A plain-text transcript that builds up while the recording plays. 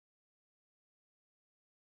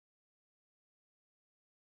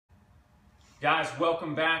Guys,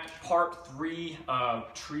 welcome back. Part 3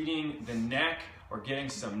 of treating the neck or getting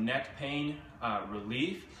some neck pain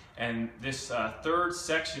relief. And this third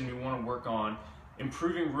section, we want to work on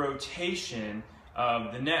improving rotation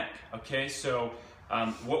of the neck. Okay, so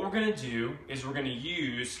what we're going to do is we're going to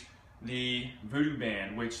use the Voodoo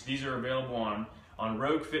band, which these are available on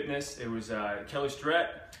Rogue Fitness. It was Kelly Starrett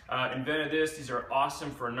invented this. These are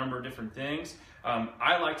awesome for a number of different things.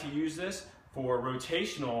 I like to use this for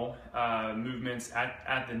rotational movements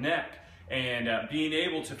at the neck, and being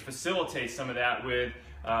able to facilitate some of that with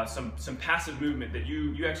some passive movement that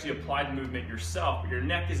you actually apply the movement yourself, but your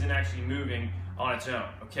neck isn't actually moving on its own.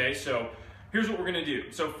 Okay, so here's what we're going to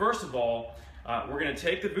do. So first of all, we're going to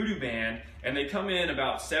take the Voodoo band, and they come in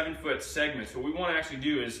about 7-foot segments. What we want to actually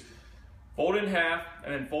do is fold it in half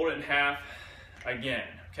and then fold it in half again.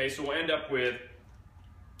 Okay, so we'll end up with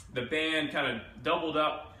the band kind of doubled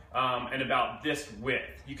up and about this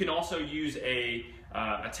width. You can also use a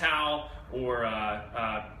towel or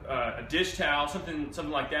a dish towel, something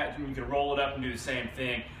like that. You can roll it up and do the same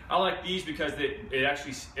thing. I like these because it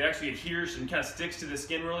actually adheres and kind of sticks to the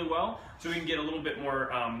skin really well, so we can get a little bit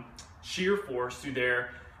more shear force through there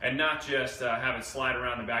and not just have it slide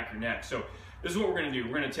around the back of your neck. So this is what we're going to do.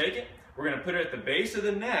 We're going to take it, we're going to put it at the base of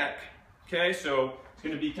the neck. Okay, so it's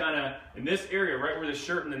going to be kind of in this area right where the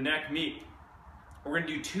shirt and the neck meet. We're going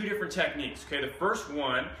to do 2 different techniques. Okay, the first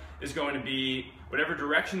one is going to be whatever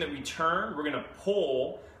direction that we turn, we're going to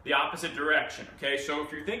pull the opposite direction. Okay, so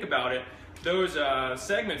if you think about it, those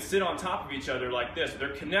segments sit on top of each other like this. They're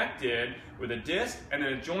connected with a disc and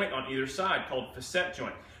then a joint on either side called facet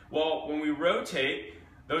joint. Well, when we rotate,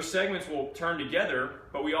 those segments will turn together,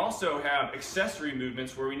 but we also have accessory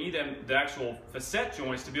movements where we need the actual facet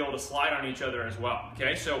joints to be able to slide on each other as well.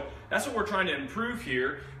 Okay, so that's what we're trying to improve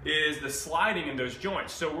here, is the sliding in those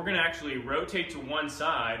joints. So we're going to actually rotate to one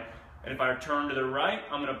side, and if I turn to the right,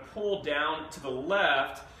 I'm going to pull down to the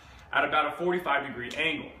left at about a 45-degree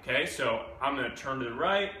angle. Okay, so I'm going to turn to the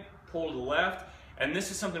right, pull to the left, and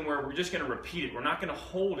this is something where we're just going to repeat it. We're not going to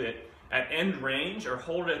hold it at end range or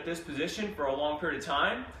hold it at this position for a long period of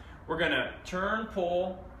time. We're going to turn,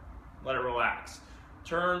 pull, let it relax.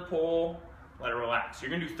 Turn, pull, let it relax. You're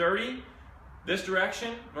going to do 30 this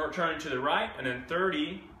direction, or turn to the right, and then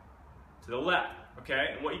 30 to the left. Okay,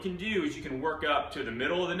 and what you can do is you can work up to the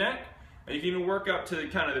middle of the neck, and you can even work up to the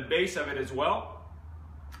kind of the base of it as well.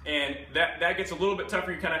 And that gets a little bit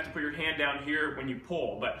tougher. You kind of have to put your hand down here when you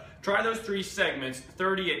pull. But try those 3 segments,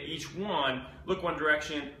 30 at each one, look one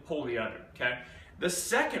direction, pull the other, okay? The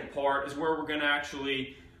second part is where we're gonna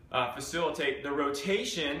actually facilitate the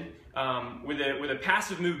rotation with a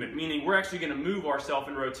passive movement, meaning we're actually gonna move ourselves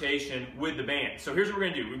in rotation with the band. So here's what we're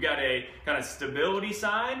gonna do. We've got a kind of stability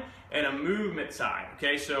side and a movement side,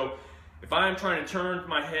 okay? So if I'm trying to turn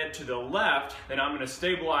my head to the left, then I'm gonna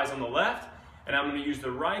stabilize on the left, and I'm going to use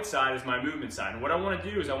the right side as my movement side. And what I want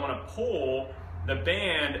to do is I want to pull the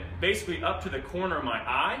band basically up to the corner of my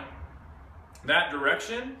eye, that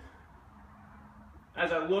direction,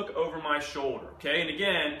 as I look over my shoulder. Okay, and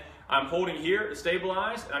again, I'm holding here to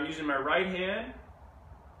stabilize, and I'm using my right hand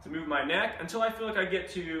to move my neck until I feel like I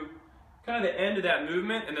get to kind of the end of that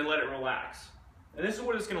movement, and then let it relax. And this is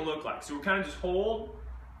what it's going to look like. So we kind of just hold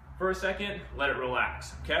for a second, let it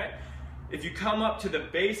relax. Okay. If you come up to the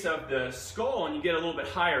base of the skull and you get a little bit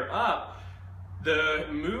higher up, the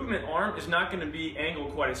movement arm is not going to be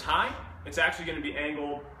angled quite as high. It's actually going to be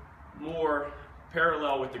angled more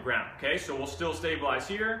parallel with the ground. Okay, so we'll still stabilize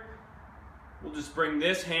here. We'll just bring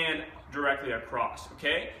this hand directly across.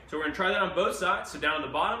 Okay, so we're going to try that on both sides. So down at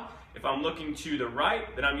the bottom, if I'm looking to the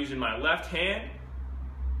right, then I'm using my left hand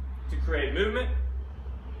to create movement.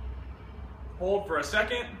 Hold for a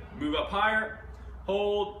second, move up higher,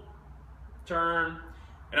 hold, turn,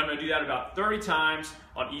 and I'm going to do that about 30 times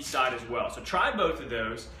on each side as well. So try both of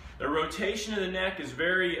those. The rotation of the neck is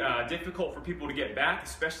very difficult for people to get back,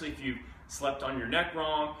 especially if you've slept on your neck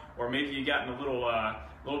wrong, or maybe you got in a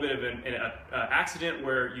little bit of an accident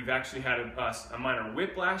where you've actually had a minor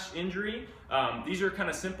whiplash injury. These are kind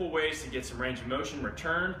of simple ways to get some range of motion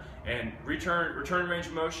returned, and return range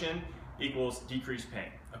of motion equals decreased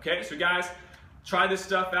pain. Okay, so guys, try this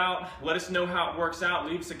stuff out. Let us know how it works out.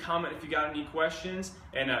 Leave us a comment if you got any questions,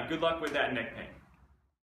 and good luck with that neck pain.